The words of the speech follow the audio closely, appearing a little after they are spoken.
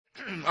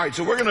All right,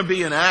 so we're going to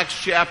be in Acts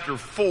chapter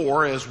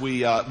 4 as we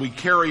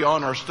carry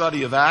on our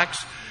study of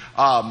Acts.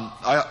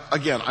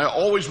 I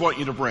always want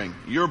you to bring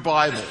your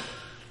Bible,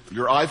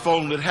 your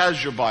iPhone that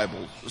has your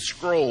Bible, the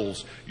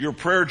scrolls, your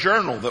prayer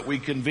journal that we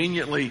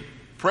conveniently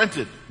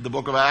printed the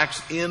book of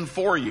Acts in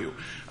for you.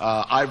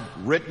 I've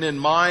written in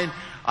mine.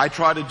 I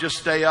try to just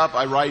stay up.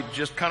 I write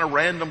just kind of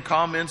random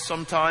comments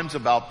sometimes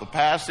about the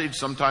passage.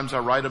 Sometimes I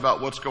write about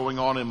what's going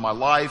on in my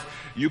life.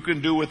 You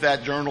can do with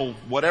that journal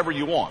whatever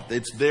you want.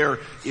 It's there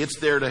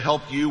to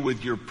help you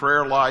with your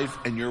prayer life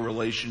and your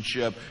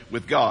relationship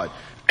with God.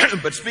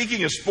 But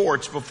speaking of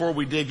sports, before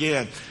we dig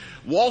in,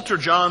 Walter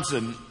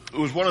Johnson,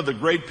 who was one of the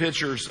great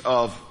pitchers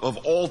of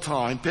all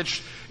time,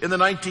 pitched in the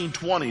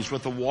 1920s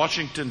with the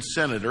Washington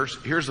Senators.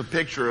 Here's a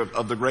picture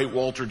of the great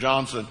Walter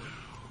Johnson.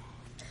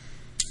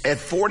 At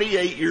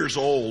 48 years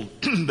old,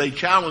 they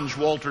challenged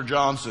Walter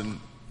Johnson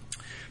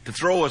to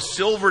throw a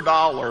silver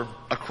dollar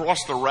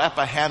across the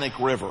Rappahannock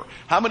River.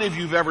 How many of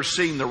you have ever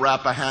seen the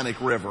Rappahannock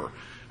River?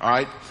 All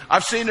right.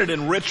 I've seen it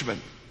in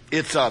Richmond.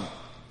 It's not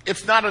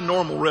a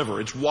normal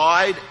river. It's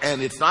wide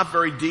and it's not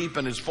very deep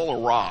and it's full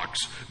of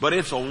rocks, but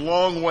it's a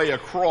long way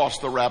across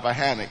the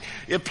Rappahannock.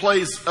 It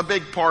plays a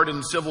big part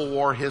in Civil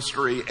War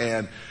history.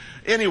 And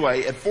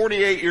anyway, at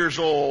 48 years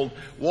old,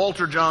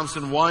 Walter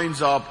Johnson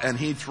winds up and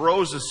he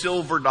throws a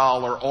silver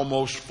dollar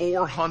almost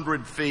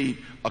 400 feet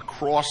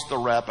across the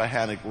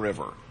Rappahannock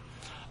River.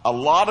 A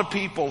lot of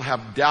people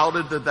have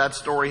doubted that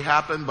story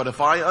happened, but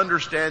if I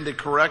understand it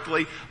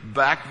correctly,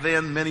 back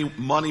then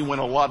money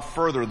went a lot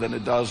further than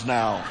it does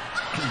now.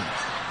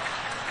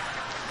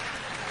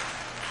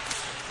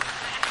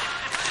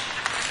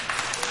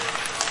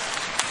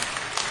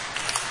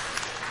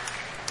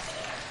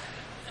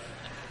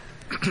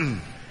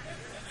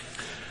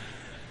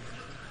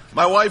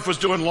 My wife was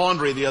doing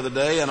laundry the other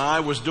day, and I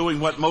was doing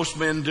what most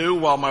men do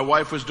while my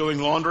wife was doing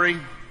laundry.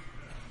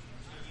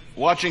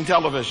 Watching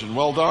television.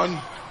 Well done.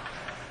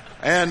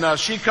 And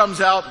she comes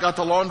out, got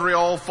the laundry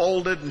all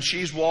folded, and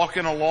she's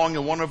walking along,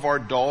 and one of our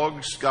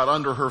dogs got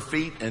under her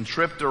feet and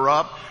tripped her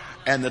up,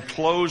 and the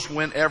clothes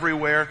went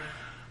everywhere.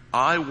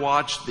 I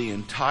watched the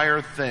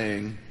entire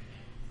thing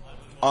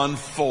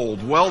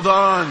unfold. Well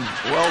done.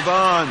 Well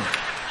done.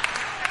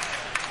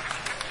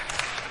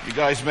 You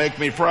guys make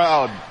me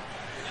proud.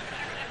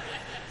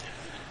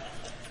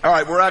 All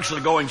right, we're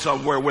actually going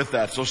somewhere with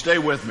that, so stay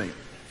with me.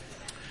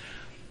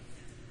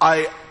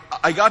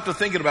 I got to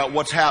thinking about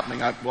what's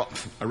happening. I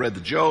read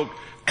the joke,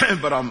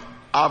 but I'm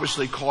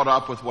obviously caught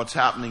up with what's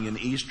happening in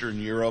Eastern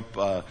Europe.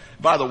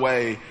 By the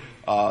way,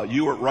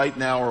 you right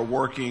now are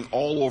working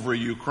all over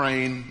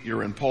Ukraine.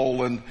 You're in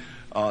Poland.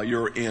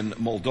 You're in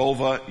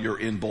Moldova. You're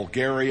in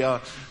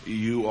Bulgaria.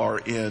 You are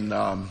in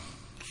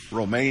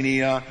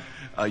Romania.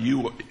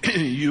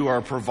 You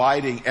are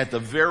providing, at the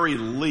very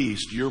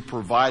least, you're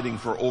providing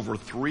for over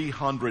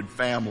 300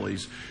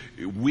 families.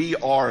 We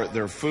are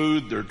their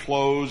food, their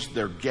clothes,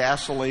 their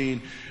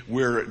gasoline.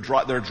 They're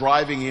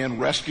driving in,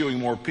 rescuing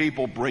more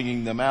people,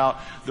 bringing them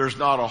out. There's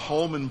not a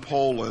home in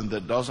Poland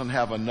that doesn't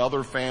have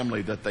another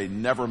family that they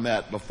never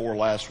met before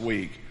last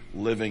week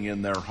living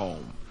in their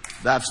home.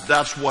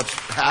 That's what's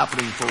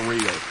happening for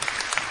real.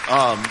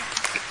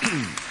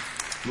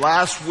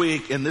 Last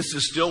week, and this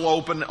is still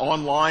open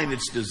online,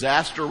 it's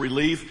disaster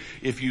relief.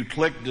 If you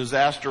click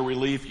disaster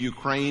relief,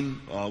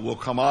 Ukraine will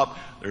come up.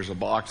 There's a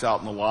box out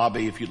in the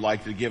lobby if you'd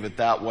like to give it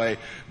that way.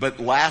 But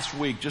last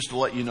week, just to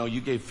let you know,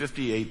 you gave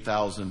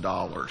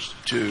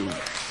 $58,000 to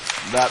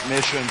that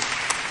mission.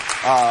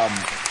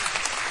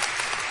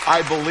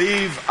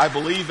 I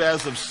believe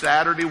as of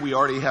Saturday, we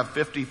already have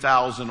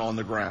 50,000 on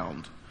the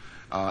ground.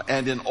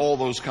 And in all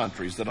those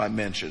countries that I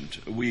mentioned,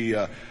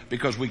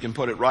 because we can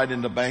put it right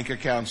into bank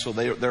accounts, so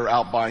they're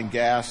out buying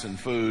gas and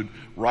food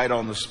right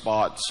on the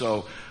spot.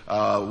 So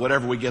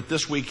whatever we get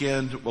this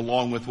weekend,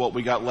 along with what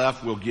we got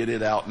left, we'll get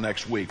it out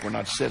next week. We're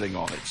not sitting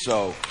on it.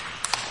 So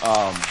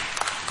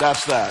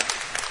that's that.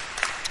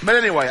 But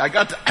anyway, I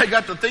got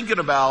to thinking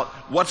about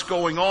what's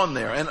going on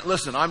there. And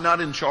listen, I'm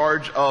not in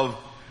charge of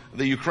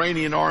the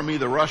Ukrainian army,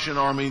 the Russian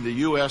army, the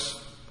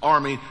U.S.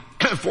 army.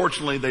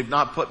 Fortunately, they've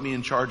not put me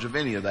in charge of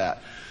any of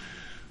that.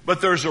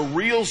 But there's a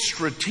real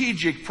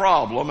strategic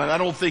problem, and I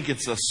don't think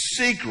it's a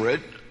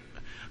secret,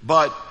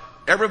 but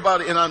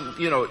everybody, and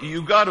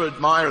you got to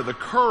admire the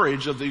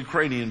courage of the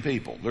Ukrainian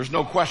people. There's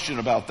no question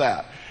about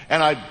that.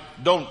 And I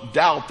don't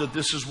doubt that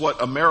this is what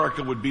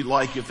America would be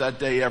like if that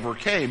day ever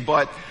came,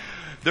 but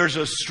there's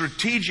a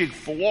strategic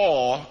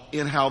flaw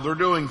in how they're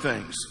doing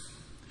things.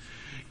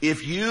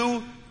 If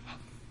you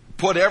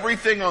put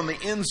everything on the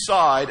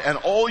inside and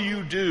all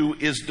you do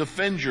is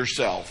defend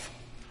yourself,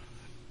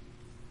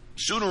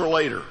 sooner or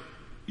later,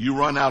 you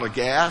run out of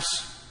gas,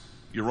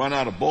 you run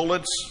out of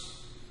bullets,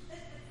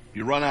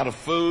 you run out of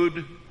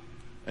food,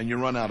 and you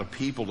run out of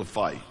people to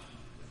fight.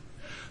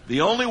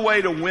 The only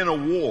way to win a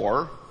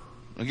war,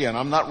 again,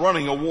 I'm not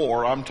running a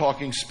war, I'm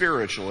talking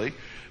spiritually,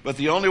 but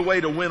the only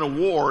way to win a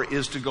war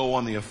is to go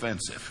on the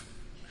offensive.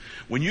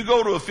 When you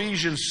go to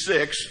Ephesians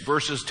 6,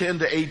 verses 10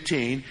 to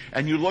 18,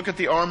 and you look at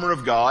the armor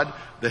of God,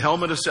 the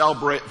helmet of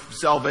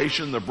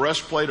salvation, the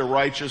breastplate of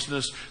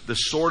righteousness, the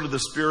sword of the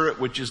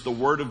Spirit, which is the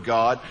word of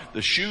God,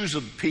 the shoes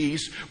of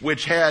peace,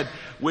 which had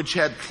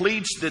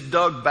cleats that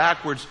dug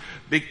backwards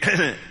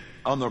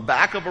on the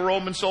back of a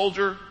Roman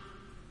soldier,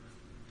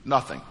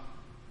 nothing.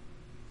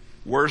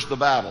 Where's the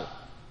battle?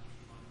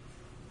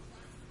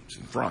 It's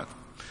in front.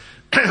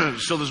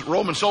 So this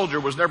Roman soldier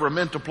was never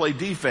meant to play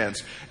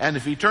defense. And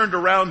if he turned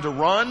around to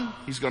run,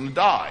 he's going to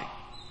die.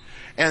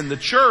 And the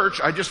church,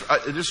 I just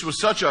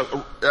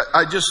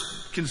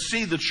can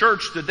see the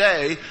church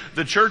today,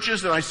 the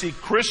churches, and I see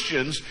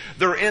Christians,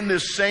 they're in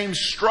this same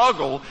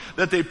struggle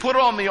that they put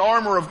on the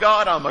armor of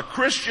God. I'm a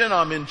Christian,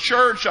 I'm in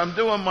church, I'm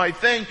doing my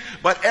thing,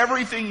 but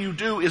everything you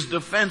do is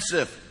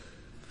defensive.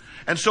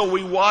 And so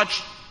we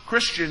watch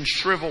Christians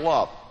shrivel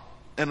up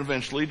and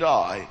eventually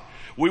die.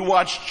 We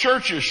watch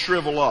churches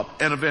shrivel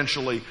up and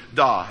eventually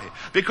die.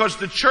 Because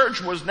the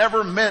church was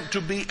never meant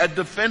to be a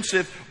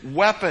defensive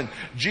weapon.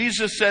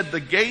 Jesus said the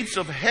gates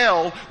of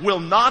hell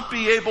will not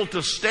be able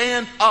to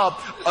stand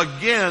up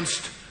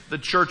against the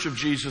church of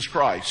Jesus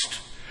Christ.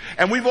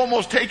 And we've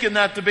almost taken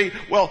that to be,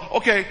 well,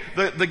 okay,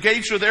 the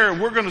gates are there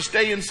and we're going to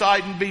stay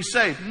inside and be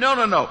safe.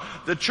 No.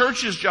 The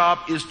church's job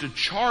is to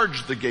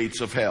charge the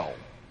gates of hell.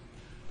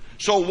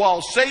 So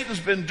while Satan's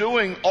been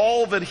doing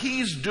all that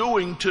he's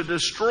doing to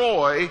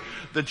destroy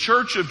the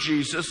Church of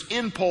Jesus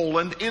in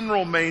Poland, in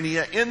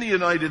Romania, in the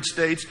United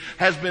States,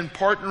 has been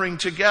partnering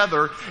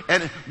together,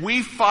 and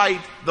we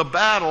fight the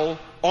battle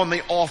on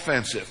the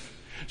offensive.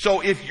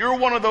 So if you're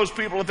one of those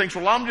people who thinks,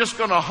 well, I'm just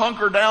going to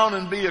hunker down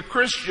and be a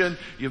Christian,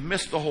 you've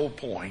missed the whole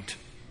point.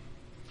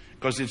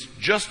 Because it's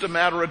just a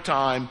matter of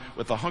time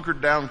with a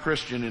hunkered down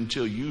Christian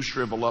until you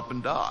shrivel up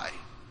and die.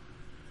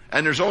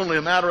 And there's only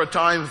a matter of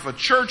time if a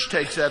church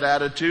takes that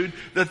attitude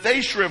that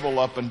they shrivel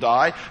up and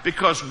die,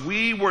 because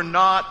we were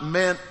not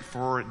meant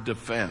for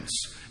defense.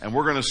 And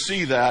we're going to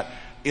see that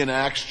in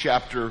Acts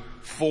chapter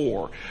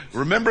 4.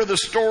 Remember the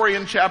story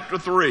in chapter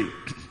 3.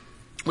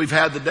 We've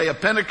had the day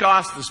of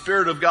Pentecost. The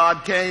Spirit of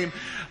God came.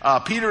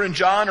 Peter and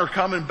John are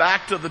coming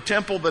back to the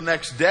temple the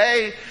next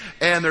day,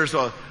 and there's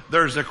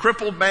a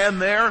crippled man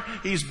there.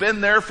 He's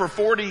been there for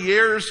 40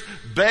 years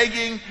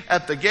begging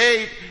at the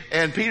gate.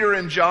 And Peter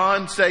and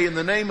John say, in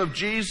the name of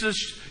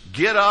Jesus,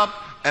 get up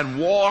and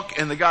walk.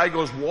 And the guy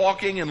goes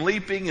walking and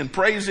leaping and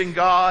praising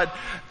God.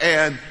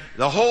 And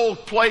the whole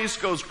place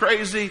goes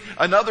crazy.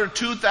 Another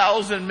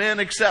 2,000 men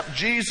except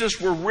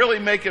Jesus were really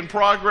making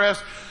progress.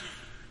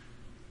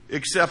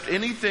 Except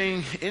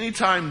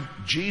anytime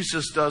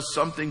Jesus does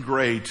something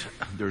great,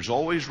 there's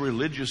always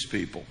religious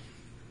people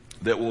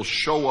that will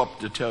show up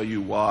to tell you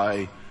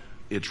why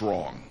it's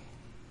wrong.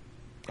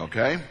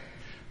 Okay?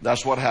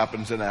 That's what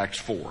happens in Acts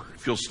 4.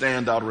 If you'll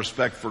stand out of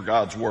respect for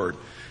God's Word.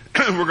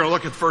 We're going to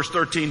look at the first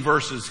 13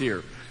 verses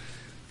here.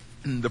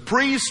 The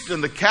priest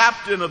and the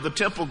captain of the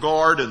temple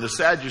guard and the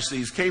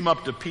Sadducees came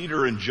up to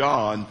Peter and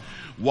John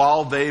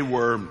while they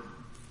were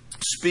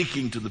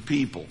speaking to the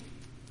people.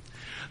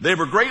 They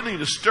were greatly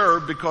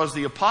disturbed because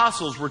the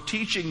apostles were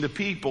teaching the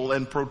people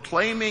and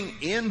proclaiming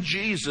in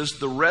Jesus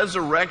the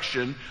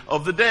resurrection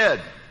of the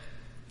dead.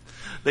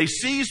 They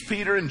seized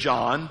Peter and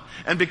John,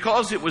 and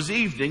because it was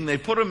evening, they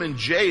put them in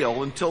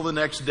jail until the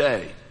next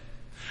day.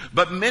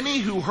 But many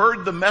who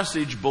heard the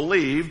message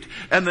believed,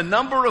 and the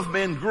number of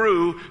men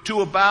grew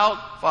to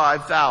about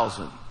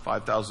 5,000.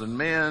 5,000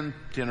 men,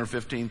 10 or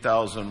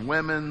 15,000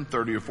 women,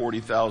 30 or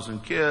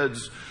 40,000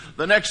 kids.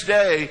 The next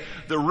day,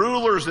 the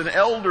rulers and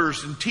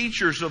elders and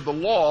teachers of the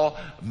law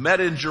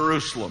met in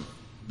Jerusalem.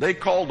 They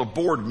called a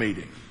board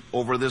meeting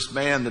over this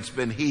man that's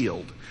been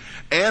healed.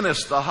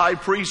 Annas, the high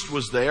priest,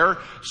 was there.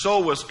 So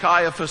was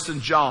Caiaphas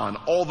and John,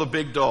 all the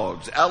big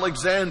dogs.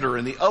 Alexander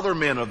and the other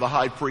men of the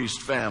high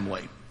priest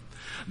family.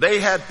 They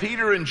had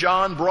Peter and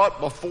John brought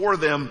before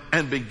them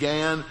and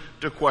began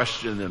to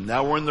question them.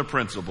 Now we're in the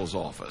principal's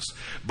office.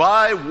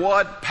 By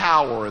what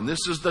power, and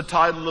this is the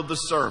title of the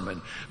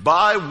sermon,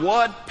 by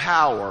what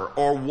power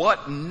or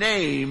what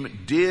name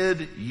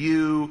did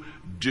you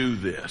do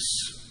this?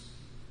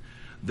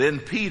 Then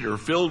Peter,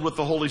 filled with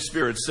the Holy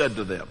Spirit, said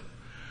to them,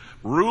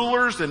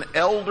 rulers and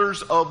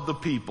elders of the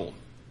people,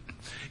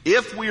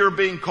 if we are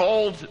being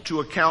called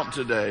to account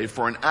today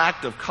for an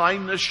act of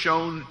kindness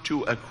shown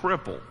to a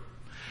cripple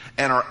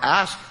and are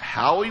asked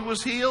how he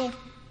was healed,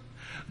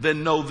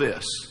 then know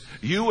this,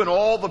 you and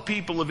all the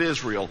people of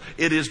Israel,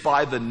 it is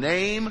by the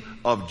name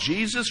of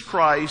Jesus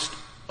Christ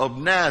of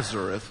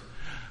Nazareth,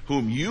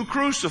 whom you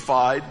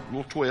crucified,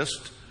 little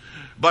twist,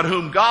 but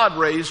whom God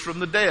raised from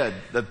the dead,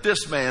 that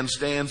this man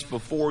stands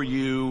before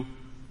you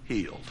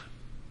healed.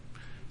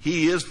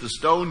 He is the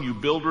stone you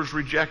builders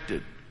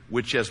rejected,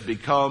 which has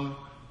become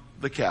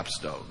the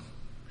capstone.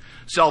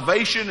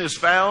 Salvation is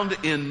found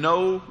in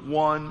no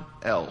one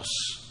else.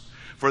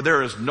 For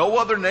there is no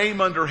other name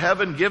under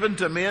heaven given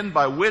to men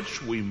by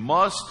which we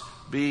must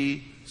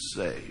be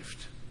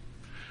saved.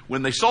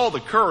 When they saw the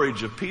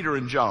courage of Peter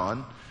and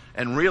John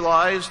and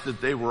realized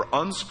that they were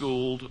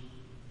unschooled,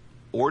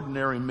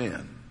 ordinary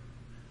men,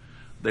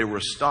 they were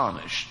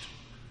astonished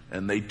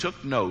and they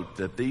took note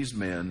that these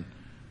men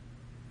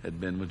had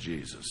been with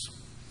Jesus.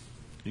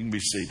 You can be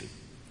seated.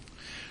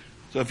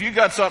 So if you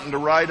got something to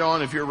write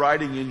on, if you're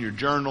writing in your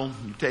journal,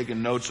 you're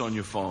taking notes on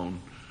your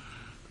phone,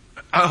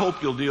 I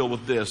hope you'll deal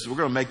with this. We're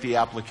going to make the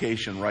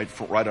application right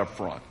up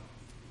front.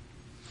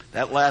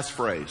 That last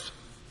phrase,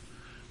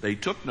 they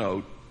took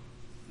note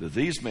that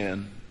these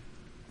men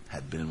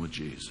had been with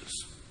Jesus.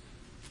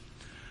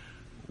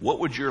 What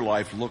would your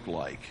life look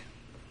like?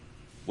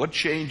 What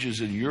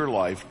changes in your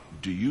life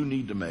do you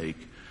need to make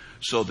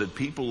so that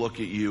people look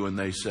at you and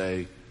they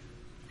say,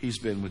 he's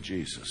been with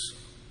Jesus?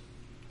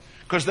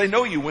 Because they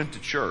know you went to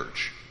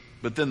church,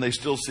 but then they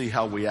still see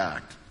how we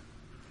act.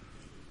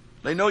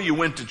 They know you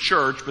went to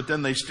church, but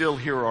then they still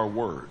hear our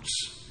words.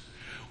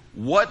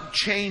 What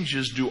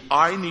changes do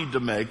I need to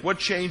make? What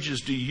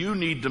changes do you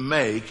need to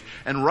make?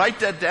 And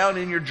write that down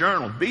in your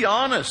journal. Be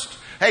honest.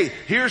 Hey,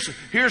 here's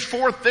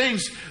 4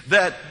 things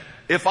that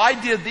if I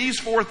did these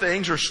 4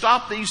 things or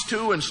stopped these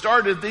 2 and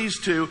started these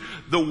 2,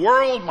 the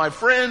world, my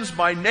friends,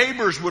 my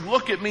neighbors would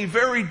look at me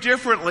very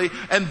differently,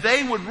 and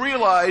they would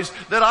realize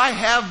that I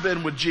have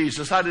been with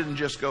Jesus. I didn't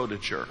just go to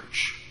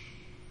church.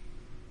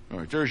 All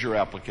right, there's your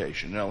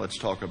application. Now let's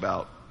talk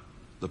about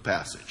the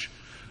passage.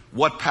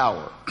 What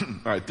power? All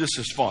right, this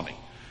is funny.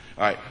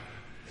 All right.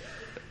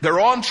 They're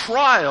on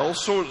trial,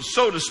 so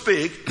to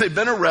speak. They've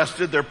been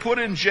arrested. They're put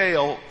in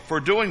jail for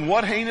doing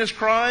what heinous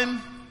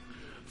crime?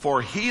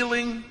 For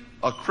healing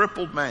a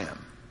crippled man.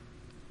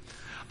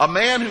 A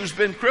man who's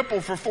been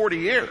crippled for 40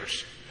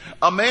 years.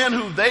 A man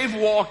who they've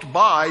walked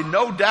by,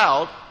 no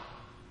doubt,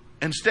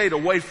 and stayed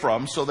away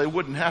from so they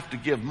wouldn't have to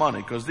give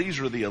money, because these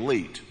are the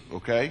elite,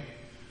 okay?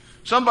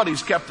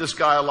 Somebody's kept this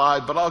guy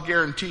alive, but I'll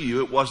guarantee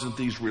you it wasn't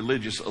these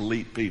religious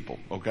elite people,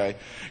 okay?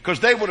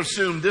 Because they would have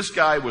assumed this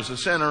guy was a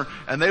sinner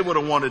and they would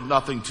have wanted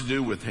nothing to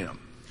do with him.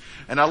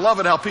 And I love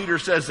it how Peter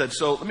says that.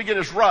 So let me get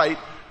this right.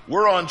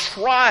 We're on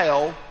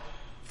trial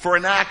for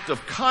an act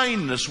of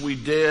kindness we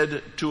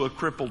did to a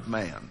crippled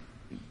man.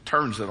 He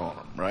turns it on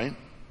him, right?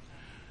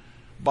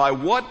 By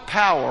what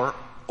power,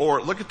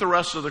 or look at the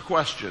rest of the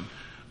question.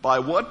 By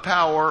what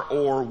power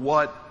or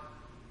what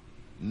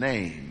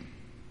name?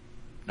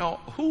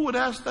 Now, who would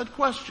ask that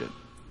question?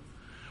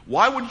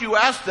 Why would you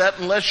ask that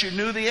unless you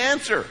knew the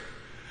answer?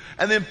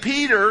 And then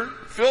Peter,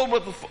 filled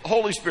with the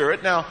Holy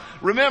Spirit. Now,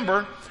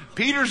 remember,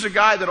 Peter's a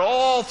guy that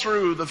all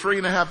through the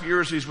 3.5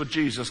 years he's with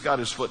Jesus got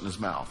his foot in his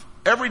mouth.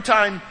 Every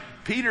time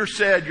Peter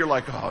said, you're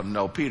like, oh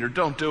no, Peter,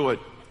 don't do it.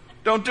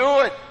 Don't do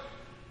it.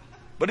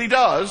 But he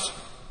does.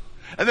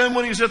 And then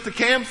when he's at the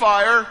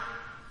campfire,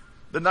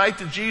 the night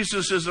that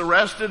Jesus is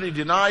arrested, he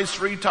denies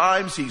 3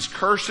 times. He's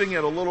cursing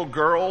at a little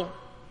girl.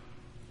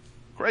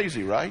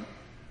 Crazy, right?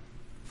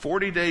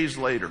 40 days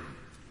later,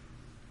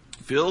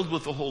 filled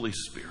with the Holy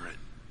Spirit,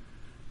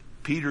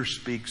 Peter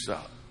speaks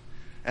up.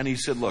 And he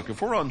said, look,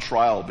 if we're on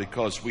trial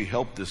because we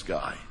helped this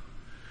guy,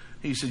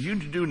 he said, you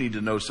do need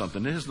to know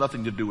something. It has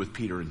nothing to do with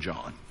Peter and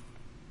John.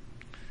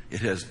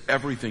 It has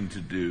everything to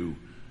do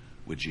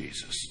with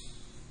Jesus.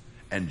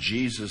 And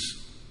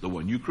Jesus, the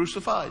one you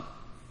crucified,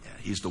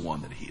 he's the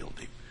one that healed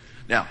him.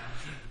 Now,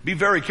 be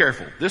very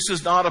careful. This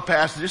is not a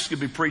passage. This could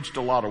be preached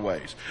a lot of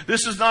ways.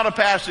 This is not a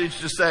passage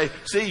to say,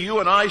 see, you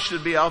and I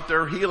should be out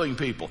there healing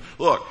people.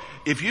 Look,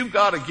 if you've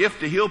got a gift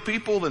to heal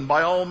people, then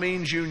by all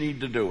means you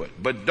need to do it.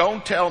 But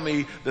don't tell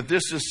me that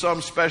this is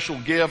some special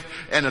gift,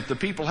 and if the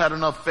people had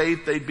enough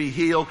faith, they'd be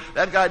healed.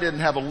 That guy didn't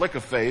have a lick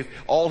of faith.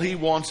 All he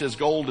wants is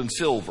gold and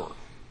silver.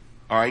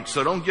 All right,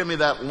 so don't give me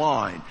that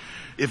line.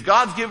 If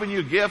God's given you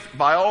a gift,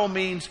 by all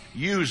means,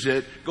 use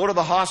it. Go to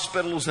the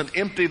hospitals and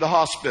empty the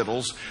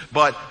hospitals.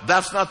 But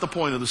that's not the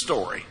point of the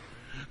story.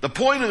 The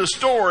point of the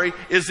story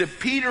is that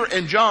Peter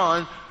and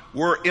John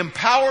were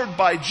empowered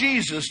by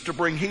Jesus to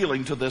bring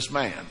healing to this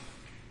man.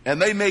 And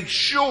they make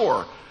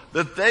sure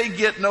that they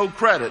get no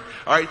credit.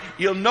 All right,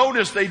 you'll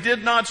notice they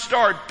did not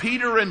start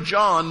Peter and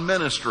John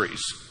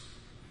ministries.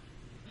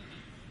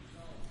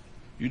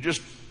 You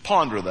just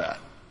ponder that.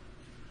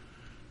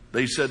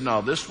 They said,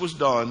 no, this was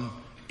done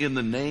in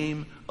the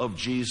name of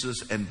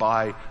Jesus and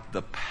by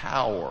the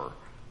power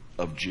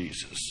of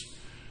Jesus.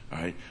 All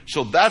right.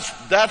 So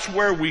that's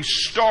where we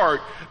start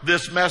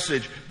this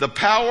message. The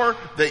power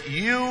that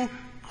you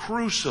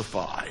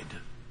crucified.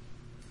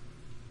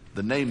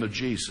 The name of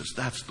Jesus.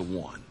 That's the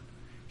one.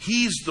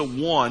 He's the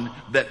one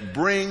that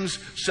brings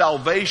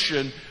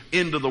salvation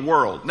into the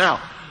world.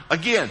 Now,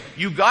 again,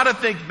 you got to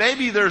think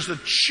maybe there's a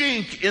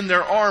chink in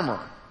their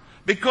armor,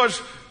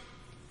 because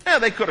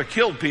they could have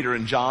killed Peter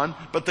and John,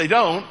 but they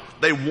don't.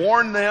 They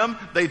warn them.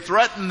 They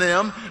threaten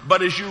them.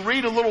 But as you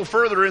read a little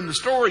further in the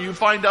story, you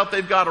find out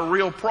they've got a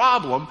real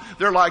problem.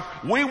 They're like,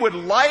 we would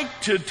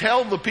like to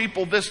tell the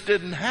people this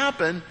didn't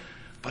happen,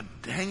 but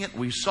dang it,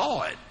 we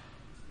saw it.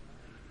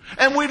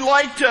 And we'd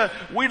like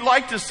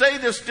to say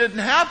this didn't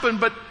happen,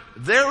 but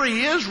there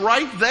he is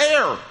right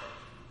there.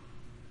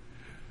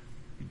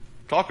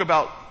 Talk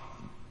about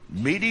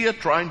media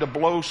trying to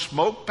blow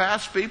smoke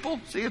past people.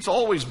 See, it's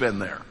always been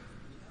there.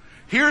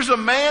 Here's a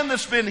man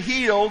that's been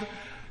healed,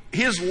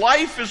 his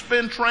life has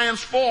been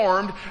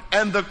transformed,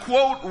 and the,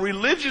 quote,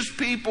 religious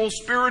people,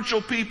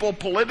 spiritual people,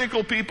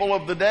 political people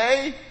of the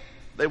day,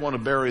 they want to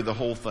bury the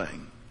whole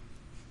thing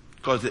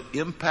because it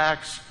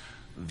impacts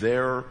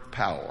their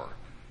power.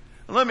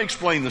 And let me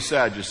explain the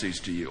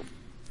Sadducees to you.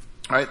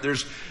 All right,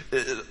 there's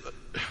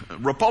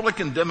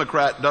Republican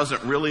Democrat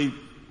doesn't really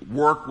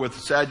work with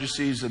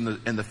Sadducees and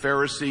the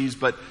Pharisees,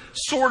 but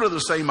sort of the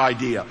same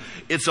idea.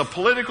 It's a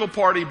political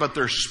party, but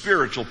they're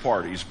spiritual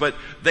parties. But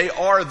they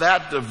are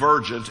that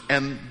divergent,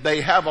 and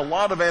they have a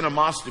lot of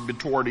animosity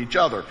toward each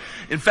other.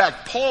 In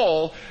fact,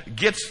 Paul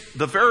gets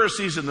the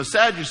Pharisees and the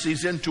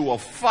Sadducees into a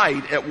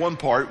fight at one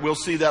part. We'll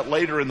see that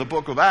later in the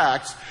book of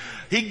Acts.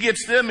 He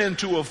gets them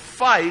into a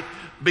fight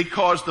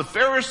because the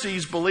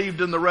Pharisees believed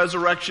in the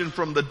resurrection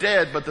from the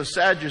dead, but the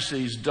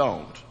Sadducees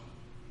don't.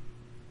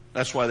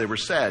 That's why they were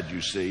sad,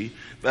 you see.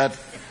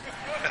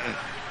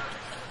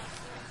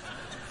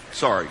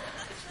 Sorry.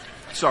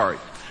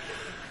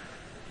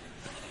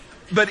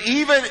 But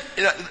even,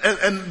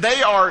 and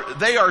they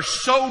are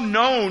so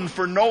known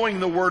for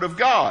knowing the Word of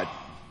God.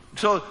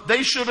 So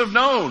they should have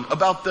known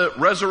about the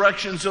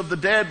resurrections of the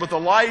dead with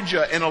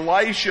Elijah and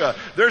Elisha.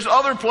 There's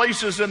other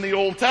places in the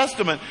Old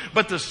Testament,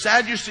 but the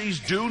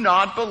Sadducees do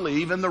not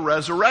believe in the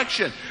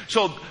resurrection.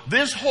 So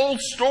this whole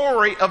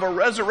story of a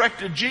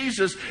resurrected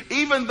Jesus,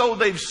 even though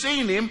they've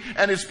seen him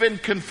and it's been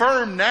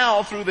confirmed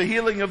now through the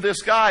healing of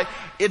this guy,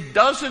 it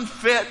doesn't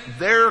fit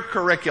their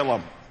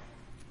curriculum.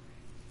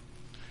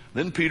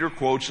 Then Peter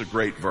quotes a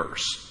great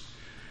verse.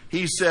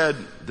 He said,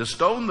 the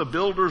stone the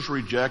builders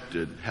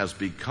rejected has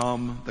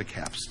become the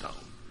capstone.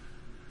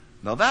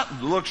 Now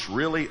that looks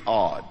really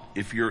odd.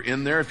 If you're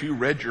in there, if you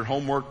read your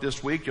homework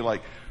this week, you're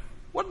like,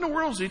 what in the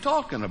world is he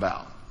talking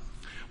about?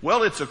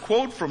 Well, it's a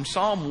quote from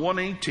Psalm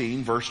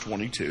 118, verse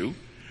 22.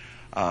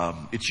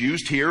 It's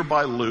used here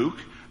by Luke,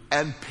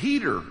 and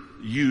Peter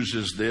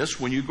uses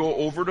this when you go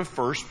over to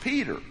 1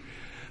 Peter.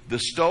 The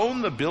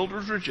stone the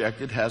builders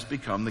rejected has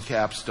become the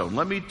capstone.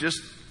 Let me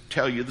just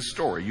tell you the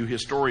story. You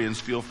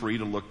historians, feel free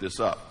to look this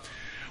up.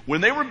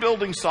 When they were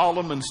building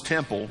Solomon's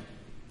temple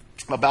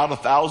about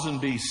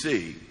 1000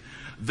 BC,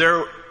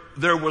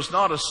 there was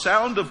not a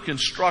sound of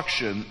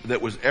construction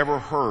that was ever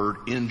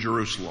heard in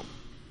Jerusalem.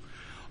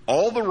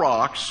 All the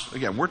rocks,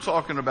 again, we're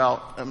talking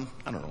about,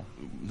 I don't know,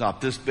 not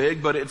this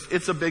big, but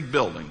it's a big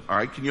building. All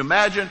right. Can you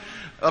imagine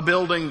a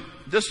building,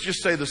 let's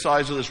just say the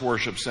size of this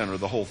worship center,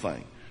 the whole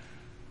thing.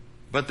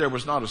 But there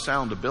was not a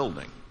sound of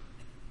building.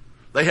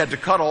 They had to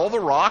cut all the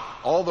rock.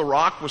 All the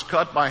rock was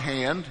cut by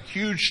hand.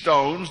 Huge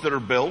stones that are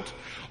built.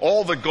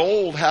 All the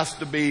gold has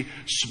to be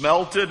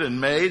smelted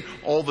and made.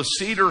 All the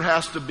cedar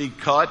has to be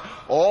cut.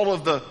 All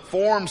of the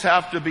forms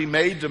have to be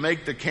made to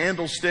make the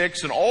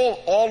candlesticks and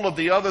all of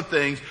the other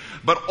things.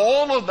 But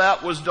all of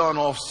that was done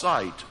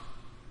off-site.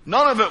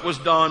 None of it was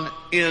done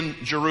in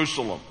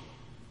Jerusalem.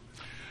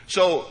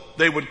 So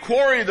they would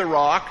quarry the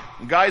rock.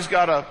 The guy's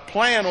got a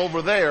plan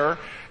over there.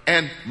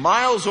 And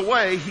miles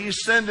away,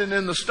 he's sending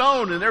in the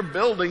stone, and they're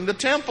building the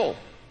temple.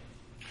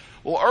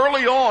 Well,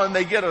 early on,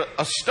 they get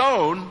a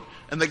stone,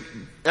 and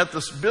at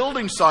this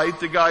building site,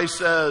 the guy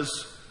says,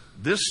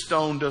 this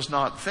stone does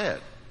not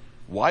fit.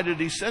 Why did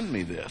he send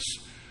me this?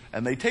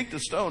 And they take the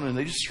stone, and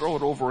they just throw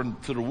it over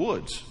into the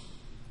woods.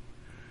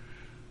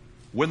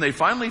 When they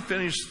finally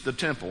finished the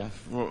temple,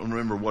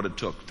 remember what it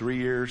took, 3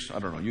 years? I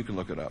don't know, you can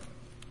look it up.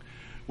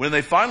 When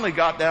they finally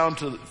got down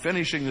to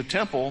finishing the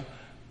temple,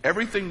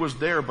 everything was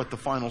there but the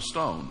final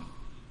stone.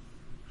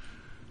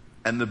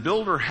 And the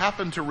builder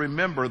happened to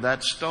remember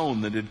that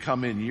stone that had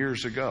come in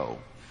years ago.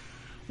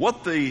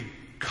 What the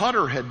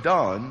cutter had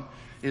done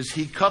is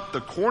he cut the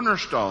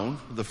cornerstone,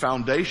 the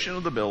foundation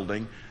of the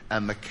building,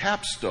 and the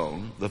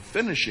capstone, the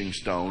finishing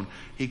stone.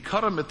 He cut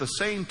them at the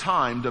same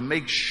time to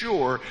make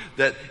sure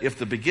that if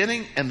the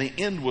beginning and the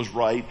end was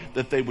right,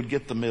 that they would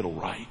get the middle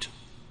right.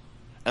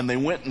 And they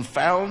went and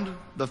found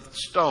the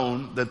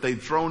stone that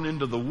they'd thrown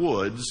into the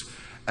woods,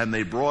 and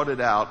they brought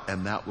it out,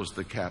 and that was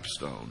the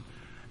capstone.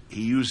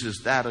 He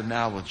uses that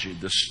analogy.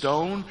 The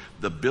stone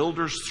the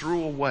builders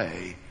threw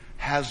away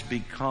has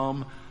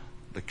become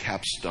the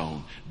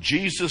capstone.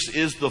 Jesus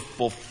is the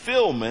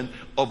fulfillment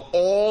of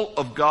all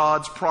of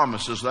God's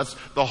promises. That's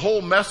the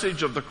whole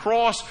message of the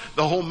cross.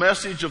 The whole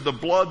message of the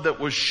blood that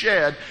was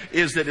shed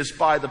is that it's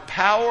by the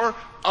power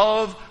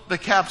of the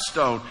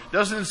capstone.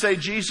 Doesn't it say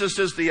Jesus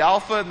is the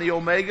Alpha and the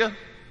Omega?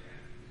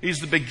 He's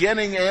the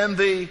beginning and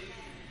the...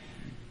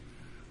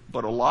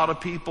 But a lot of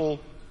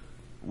people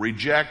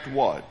reject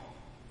what?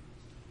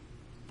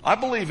 I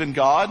believe in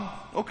God.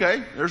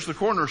 Okay, there's the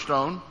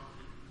cornerstone.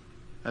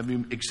 Have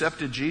you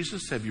accepted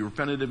Jesus? Have you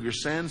repented of your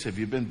sins? Have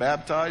you been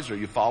baptized? Are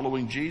you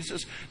following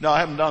Jesus? No, I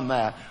haven't done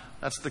that.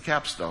 That's the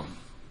capstone.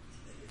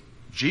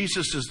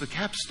 Jesus is the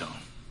capstone.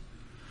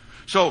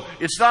 So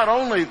it's not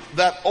only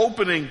that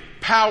opening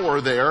power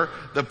there,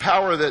 the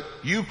power that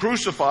you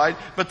crucified,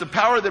 but the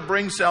power that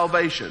brings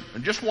salvation.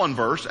 And just one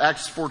verse,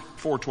 Acts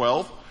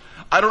 4:12.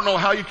 I don't know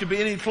how you can be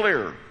any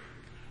clearer.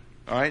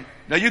 All right?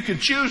 Now you can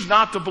choose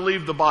not to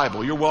believe the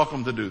Bible. You're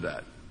welcome to do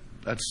that.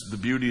 That's the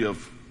beauty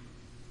of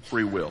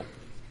free will.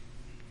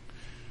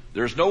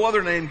 There's no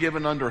other name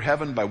given under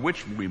heaven by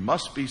which we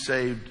must be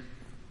saved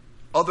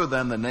other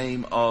than the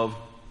name of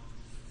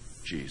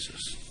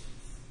Jesus.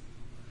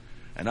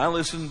 And I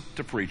listen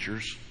to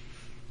preachers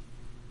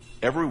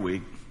every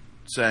week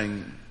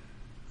saying,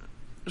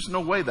 there's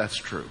no way that's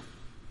true.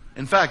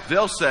 In fact,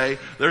 they'll say,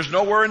 there's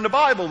nowhere in the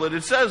Bible that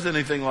it says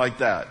anything like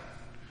that.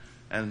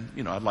 And,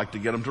 I'd like to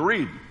get them to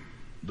read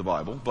the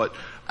Bible, but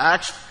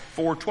Acts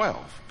 4:12.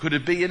 Could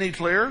it be any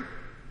clearer?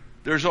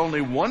 There's only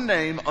one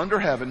name under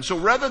heaven. So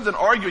rather than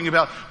arguing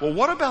about, well,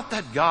 what about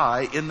that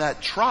guy in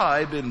that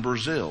tribe in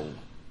Brazil?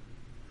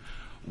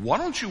 Why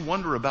don't you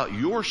wonder about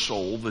your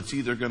soul that's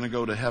either going to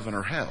go to heaven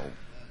or hell?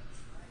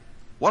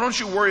 Why don't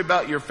you worry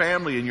about your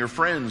family and your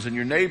friends and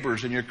your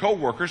neighbors and your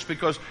coworkers,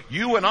 because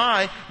you and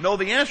I know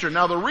the answer.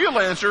 Now, the real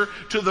answer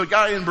to the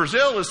guy in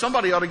Brazil is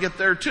somebody ought to get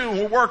there too, and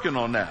we're working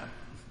on that.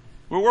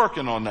 We're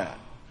working on that.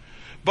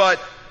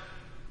 But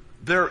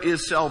there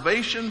is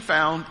salvation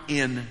found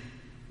in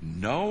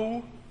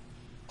no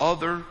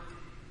other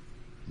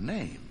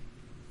name.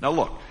 Now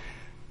look,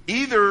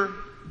 either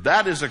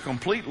that is a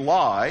complete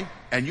lie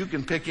and you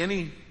can pick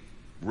any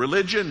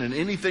religion and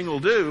anything will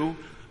do,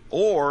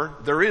 or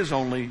there is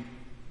only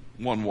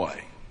one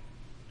way.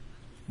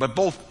 But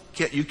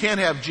you can't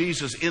have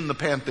Jesus in the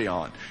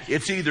pantheon.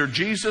 It's either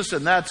Jesus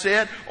and that's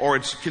it, or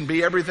it can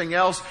be everything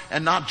else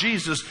and not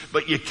Jesus,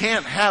 but you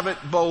can't have it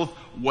both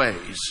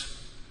ways.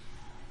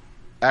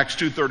 Acts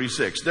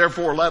 2:36.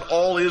 Therefore, let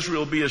all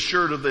Israel be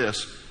assured of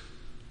this: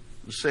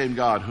 the same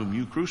God whom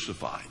you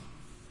crucified,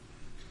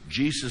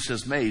 Jesus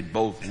has made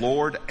both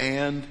Lord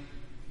and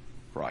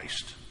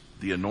Christ,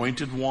 the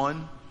Anointed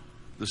One,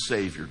 the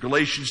Savior.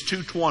 Galatians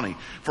 2:20.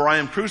 For I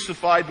am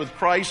crucified with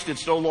Christ.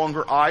 It's no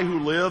longer I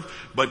who live,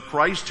 but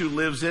Christ who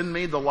lives in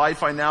me. The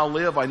life I now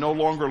live, I no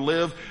longer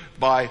live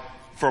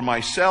for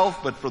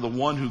myself, but for the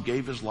one who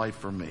gave his life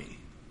for me.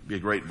 Be a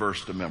great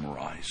verse to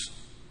memorize.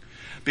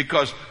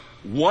 Because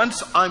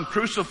once I'm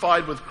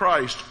crucified with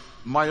Christ,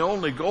 my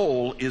only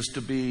goal is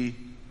to be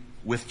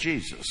with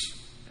Jesus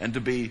and to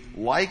be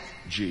like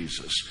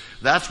Jesus.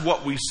 That's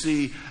what we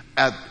see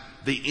at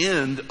the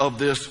end of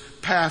this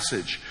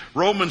passage.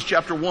 Romans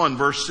chapter 1,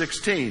 verse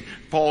 16.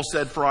 Paul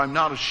said, for I'm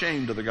not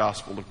ashamed of the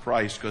gospel of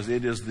Christ, because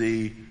it's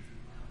the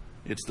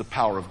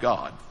power of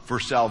God for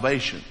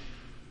salvation.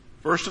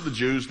 First to the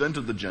Jews, then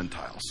to the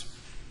Gentiles.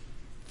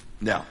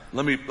 Now,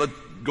 let's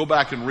go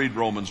back and read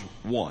Romans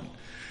 1.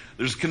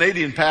 There's a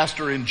Canadian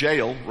pastor in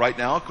jail right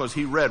now because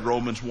he read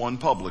Romans 1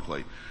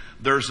 publicly.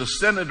 There's a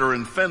senator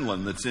in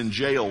Finland that's in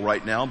jail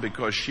right now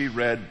because she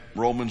read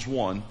Romans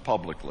 1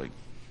 publicly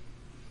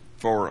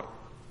for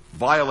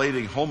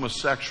violating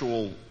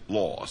homosexual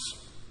laws.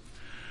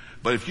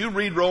 But if you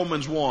read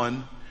Romans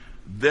 1,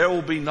 there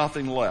will be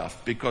nothing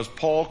left, because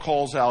Paul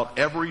calls out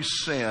every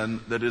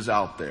sin that is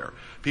out there.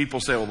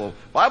 People say, well, the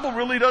Bible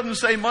really doesn't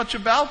say much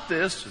about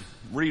this.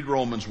 Read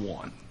Romans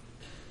 1.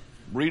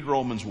 Read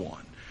Romans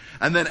 1.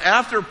 And then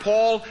after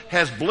Paul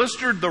has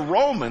blistered the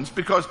Romans,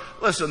 because,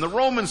 listen, the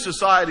Roman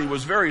society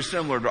was very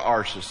similar to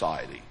our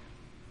society.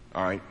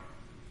 All right?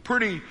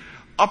 Pretty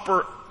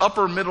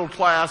upper middle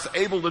class,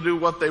 able to do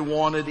what they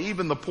wanted.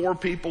 Even the poor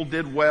people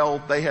did well.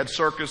 They had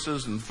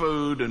circuses and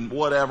food and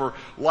whatever.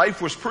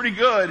 Life was pretty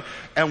good.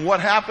 And what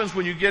happens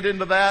when you get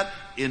into that?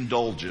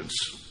 Indulgence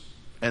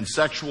and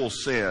sexual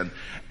sin.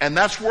 And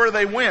that's where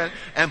they went.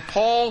 And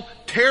Paul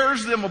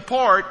tears them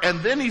apart.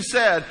 And then he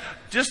said,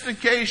 just in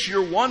case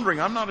you're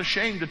wondering, I'm not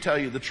ashamed to tell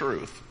you the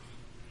truth,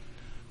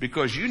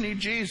 because you need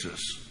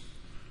Jesus.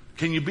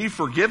 Can you be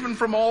forgiven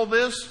from all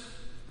this?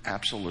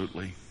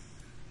 Absolutely.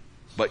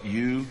 But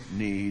you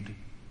need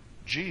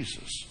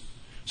Jesus.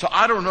 So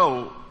I don't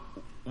know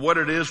what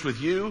it is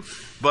with you,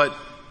 but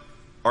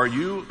are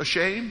you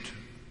ashamed?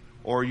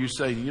 Or are you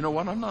saying, you know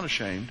what, I'm not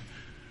ashamed.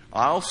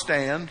 I'll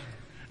stand.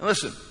 And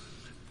listen,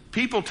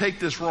 people take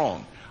this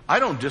wrong. I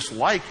don't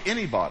dislike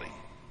anybody.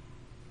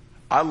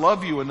 I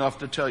love you enough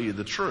to tell you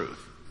the truth.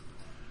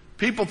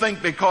 People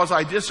think because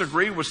I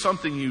disagree with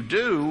something you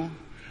do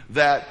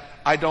that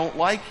I don't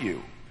like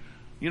you.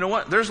 You know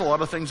what? There's a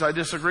lot of things I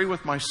disagree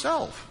with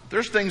myself.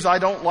 There's things I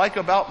don't like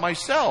about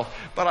myself,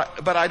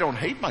 but I don't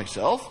hate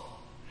myself.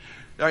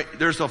 Right?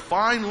 There's a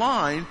fine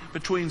line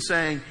between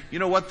saying, you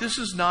know what, this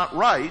is not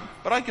right,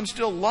 but I can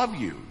still love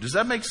you. Does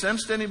that make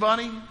sense to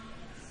anybody?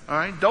 All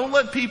right? Don't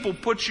let people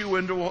put you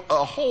into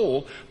a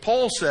hole.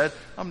 Paul said,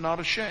 I'm not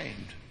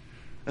ashamed.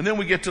 And then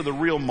we get to the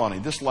real money.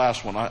 This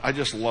last one, I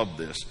just love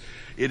this.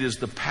 It is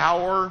the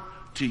power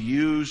to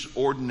use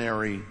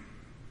ordinary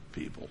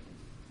people.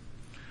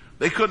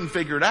 They couldn't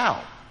figure it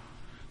out.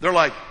 They're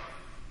like,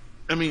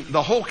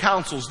 the whole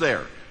council's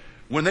there.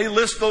 When they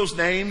list those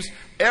names,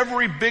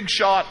 every big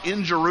shot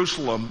in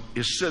Jerusalem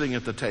is sitting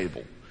at the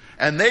table.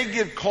 And they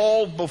get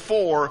called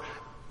before.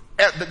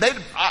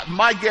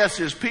 My guess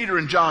is Peter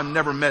and John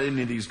never met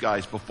any of these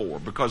guys before,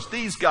 because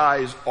these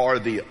guys are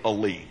the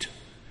elite.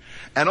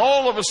 And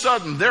all of a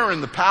sudden, they're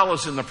in the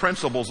palace in the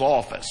principal's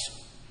office.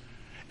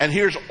 And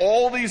here's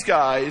all these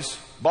guys,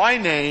 by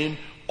name,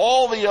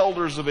 all the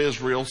elders of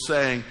Israel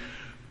saying,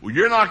 well,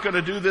 you're not going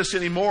to do this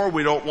anymore.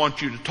 We don't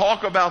want you to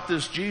talk about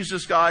this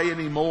Jesus guy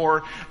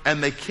anymore.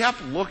 And they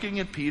kept looking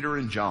at Peter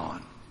and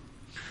John.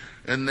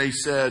 And they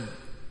said,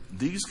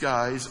 these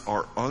guys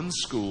are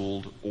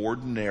unschooled,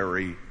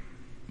 ordinary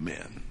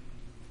men.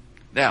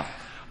 Now,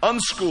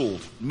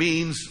 unschooled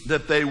means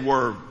that they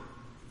were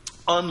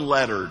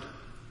unlettered.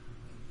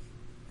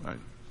 Right?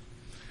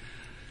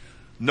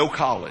 No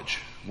college.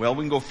 Well,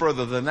 we can go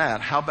further than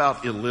that. How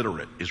about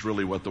illiterate is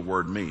really what the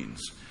word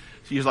means.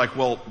 He's like,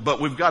 well, but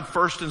we've got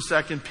 1st and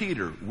 2nd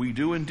Peter. We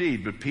do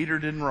indeed, but Peter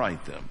didn't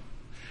write them.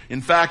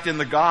 In fact, in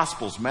the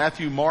Gospels,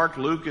 Matthew, Mark,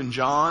 Luke, and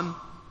John,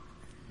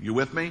 you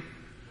with me?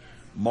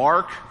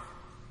 Mark,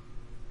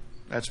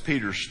 that's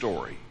Peter's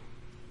story.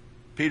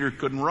 Peter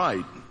couldn't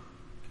write.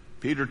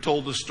 Peter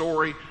told the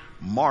story.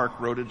 Mark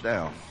wrote it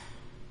down.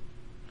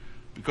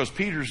 Because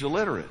Peter's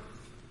illiterate.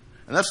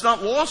 And that's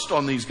not lost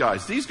on these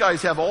guys. These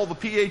guys have all the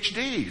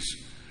PhDs.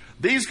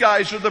 These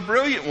guys are the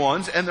brilliant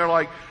ones, and they're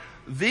like,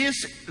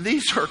 these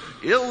are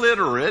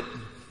illiterate.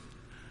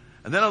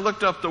 And then I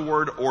looked up the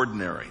word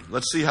ordinary.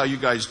 Let's see how you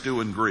guys do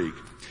in Greek.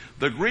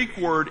 The Greek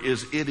word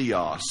is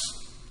idios.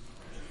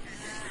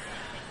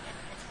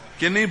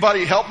 Can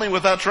anybody help me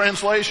with that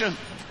translation?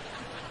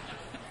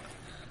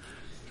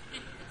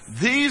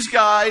 These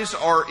guys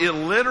are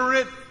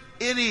illiterate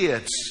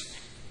idiots.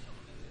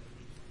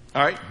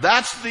 All right,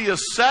 that's the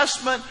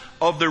assessment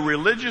of the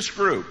religious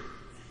group.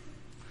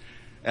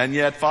 And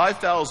yet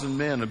 5,000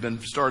 men have been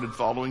started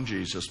following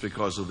Jesus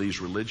because of these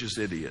religious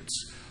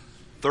idiots.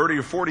 30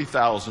 or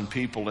 40,000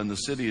 people in the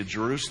city of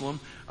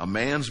Jerusalem. A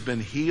man's been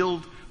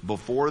healed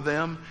before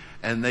them.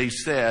 And they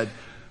said,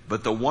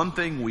 but the one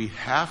thing we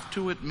have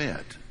to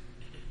admit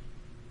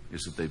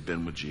is that they've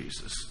been with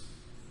Jesus.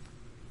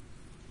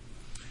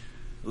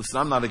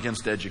 Listen, I'm not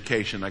against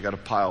education. I got a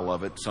pile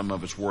of it. Some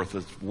of it's worth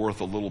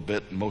a little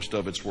bit. Most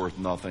of it's worth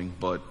nothing.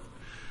 But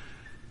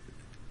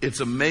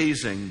it's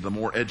amazing, the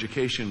more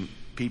education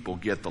people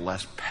get, the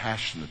less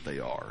passionate they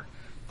are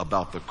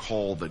about the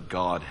call that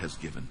God has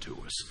given to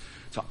us.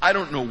 So I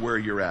don't know where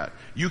you're at.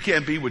 You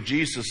can't be with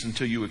Jesus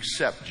until you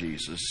accept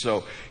Jesus.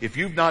 So if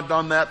you've not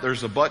done that,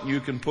 there's a button you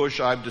can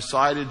push. I've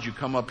decided. You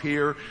come up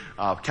here.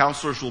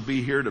 Counselors will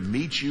be here to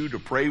meet you, to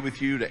pray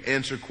with you, to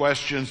answer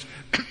questions.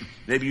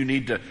 Maybe you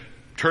need to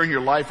turn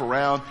your life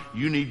around.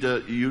 You need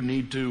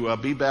to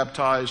be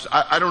baptized.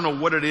 I don't know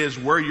what it is,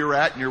 where you're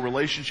at in your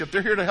relationship.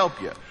 They're here to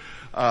help you.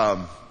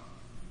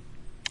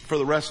 For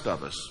the rest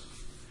of us,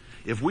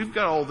 if we've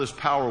got all this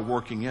power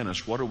working in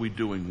us, what are we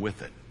doing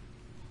with it?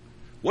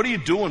 What are you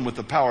doing with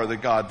the power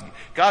that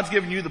God's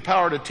given you the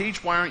power to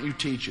teach? Why aren't you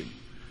teaching?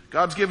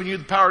 God's given you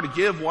the power to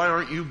give. Why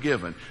aren't you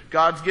giving?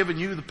 God's given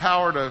you the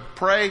power to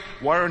pray.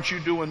 Why aren't you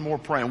doing more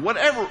praying?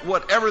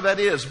 Whatever that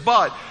is.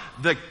 But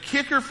the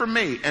kicker for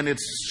me, and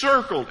it's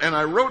circled, and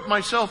I wrote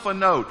myself a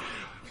note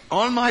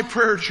on my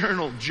prayer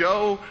journal,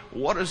 Joe,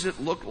 what does it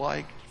look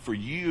like for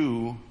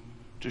you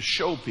to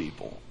show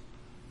people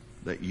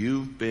that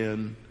you've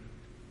been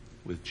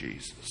with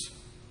Jesus?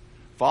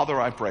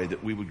 Father, I pray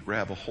that we would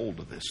grab a hold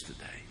of this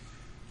today.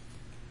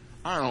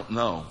 I don't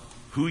know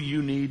who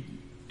you need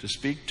to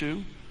speak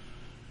to.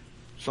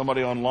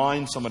 Somebody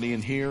online, somebody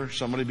in here,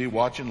 somebody be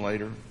watching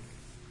later.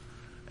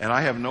 And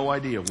I have no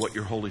idea what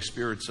your Holy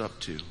Spirit's up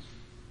to.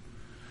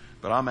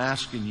 But I'm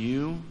asking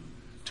you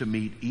to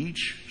meet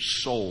each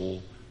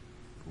soul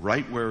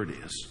right where it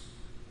is.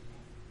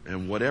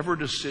 And whatever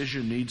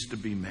decision needs to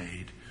be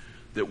made,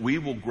 that we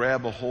will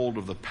grab a hold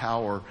of the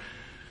power,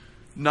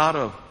 not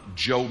of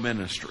Joe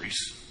Ministries,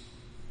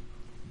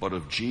 but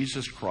of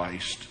Jesus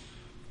Christ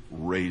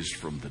raised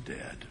from the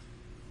dead.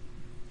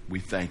 We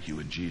thank you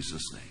in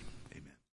Jesus' name.